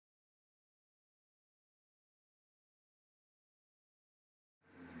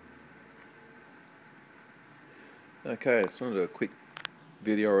Okay, I just wanted to do a quick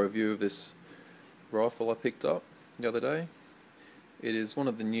video review of this rifle I picked up the other day. It is one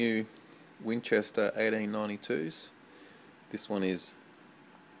of the new Winchester 1892s. This one is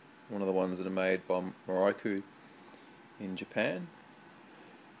one of the ones that are made by Peary in Japan.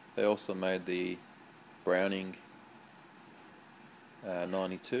 They also made the Browning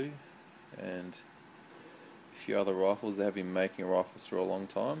 92 and a few other rifles. They have been making rifles for a long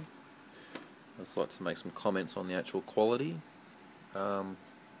time. I'd just like to make some comments on the actual quality. The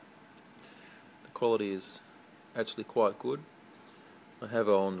quality is actually quite good. I have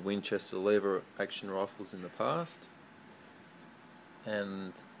owned Winchester lever action rifles in the past,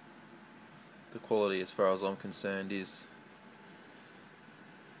 and the quality, as far as I'm concerned, is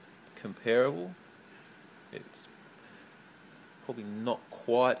comparable. It's probably not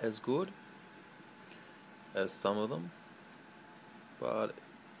quite as good as some of them, but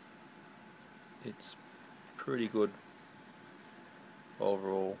it's pretty good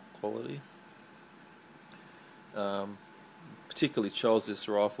overall quality. Particularly chose this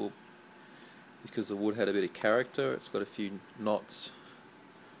rifle because the wood had a bit of character. It's got a few knots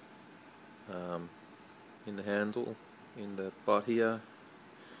in the handle, in the butt here,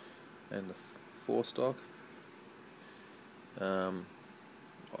 and the forestock. I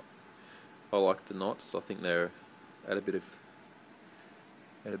like the knots. I think they're add a bit of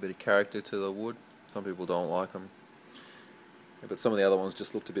character to the wood. Some people don't like them, but some of the other ones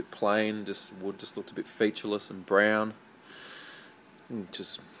just looked a bit plain. Wood just looked a bit featureless and brown.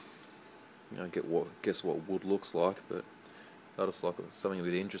 Just, guess what wood looks like, but I just like something a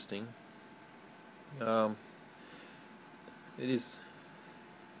bit interesting. It's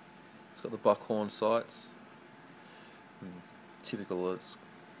got the buckhorn sights. Typical. It's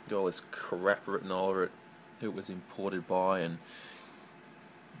got all this crap written over it. Who it was imported by and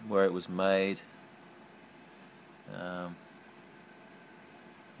where it was made.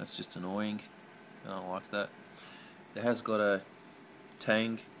 That's just annoying. I don't like that. It has got a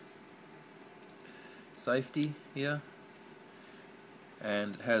Tang safety here,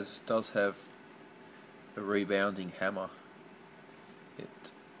 and it does have a rebounding hammer.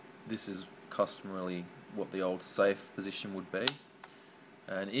 This is customarily what the old safe position would be,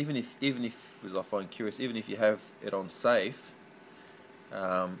 and even if as I find curious, even if you have it on safe,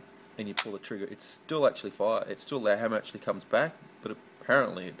 and you pull the trigger, it's still actually fire. It's still, the hammer actually comes back, but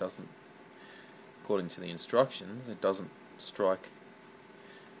apparently it doesn't. According to the instructions, it doesn't strike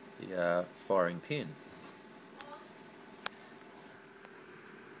the firing pin.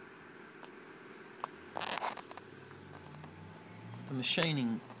 The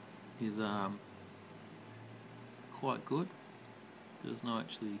machining is quite good. There's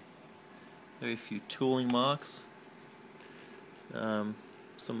very few tooling marks.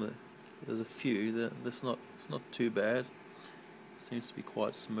 There's a few that it's not too bad. Seems to be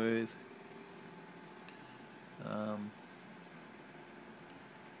quite smooth.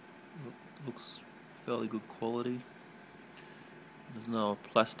 Looks fairly good quality. There's no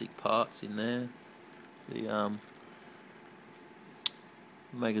plastic parts in there. The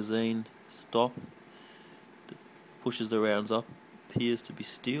magazine stop that pushes the rounds up appears to be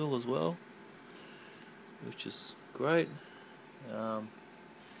steel as well, which is great.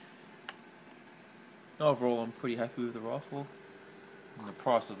 Overall, I'm pretty happy with the rifle, and the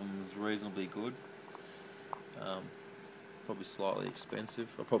price of them is reasonably good. Probably slightly expensive.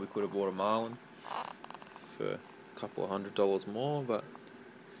 I probably could have bought a Marlin for a couple of $100 more, but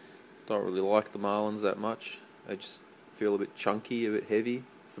don't really like the Marlins that much. They just feel a bit chunky, a bit heavy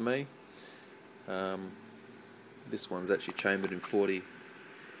for me. This one's actually chambered in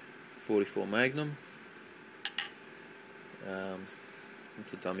 44 Magnum.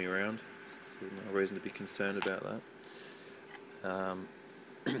 It's a dummy round, so there's no reason to be concerned about that.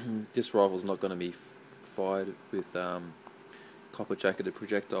 This rifle's not going to be fired with copper jacketed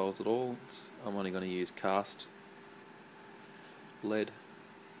projectiles at all. I'm only going to use cast lead.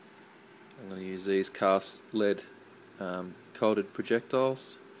 I'm going to use these cast lead coated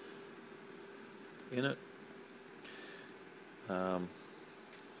projectiles in it. And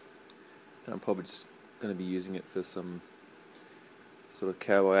I'm probably just going to be using it for some sort of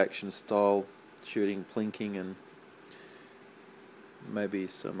cowboy action style shooting, plinking, and maybe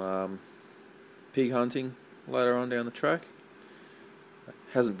some pig hunting later on down the track. It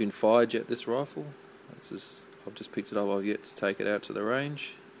hasn't been fired yet, this rifle. I've just picked it up. I've yet to take it out to the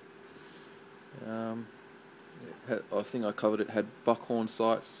range. I think I covered it had buckhorn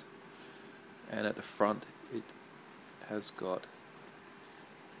sights, and at the front it has got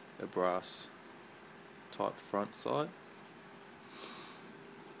a brass type front sight.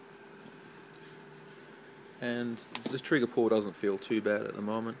 and the trigger pull doesn't feel too bad at the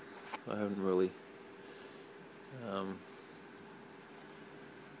moment. I haven't really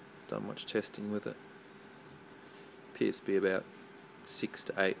done much testing with it. Appears to be about 6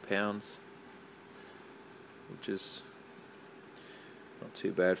 to 8 pounds, which is not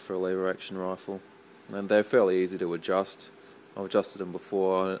too bad for a lever action rifle, and they're fairly easy to adjust. I've adjusted them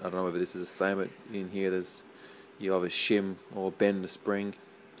before. I don't know whether this is the same, but in here you either shim or bend the spring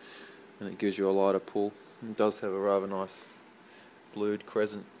and it gives you a lighter pull. It does have a rather nice blued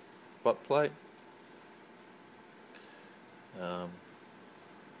crescent butt plate,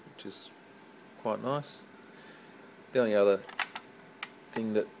 which is quite nice. The only other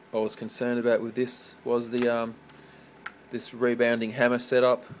thing that I was concerned about with this was the this rebounding hammer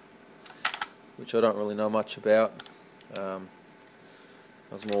setup, which I don't really know much about. I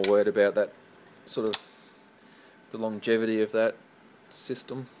was more worried about that sort of the longevity of that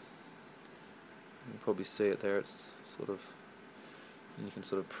system. You can probably see it there. It's sort of, and you can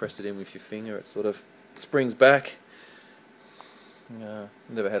sort of press it in with your finger. It sort of springs back.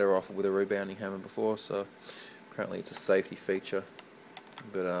 Never had a rifle with a rebounding hammer before, so apparently it's a safety feature.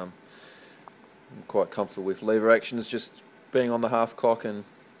 But I'm quite comfortable with lever action. It's just being on the half cock, and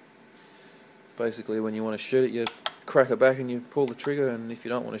basically when you want to shoot it, you crack it back and you pull the trigger, and if you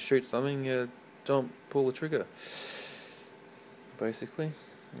don't want to shoot something, you don't pull the trigger. Basically,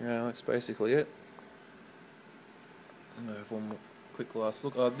 that's basically it. I'm going to have one more quick last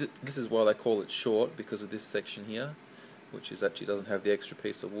look. This is why they call it short, because of this section here, which is actually doesn't have the extra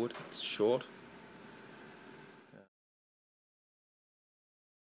piece of wood. It's short.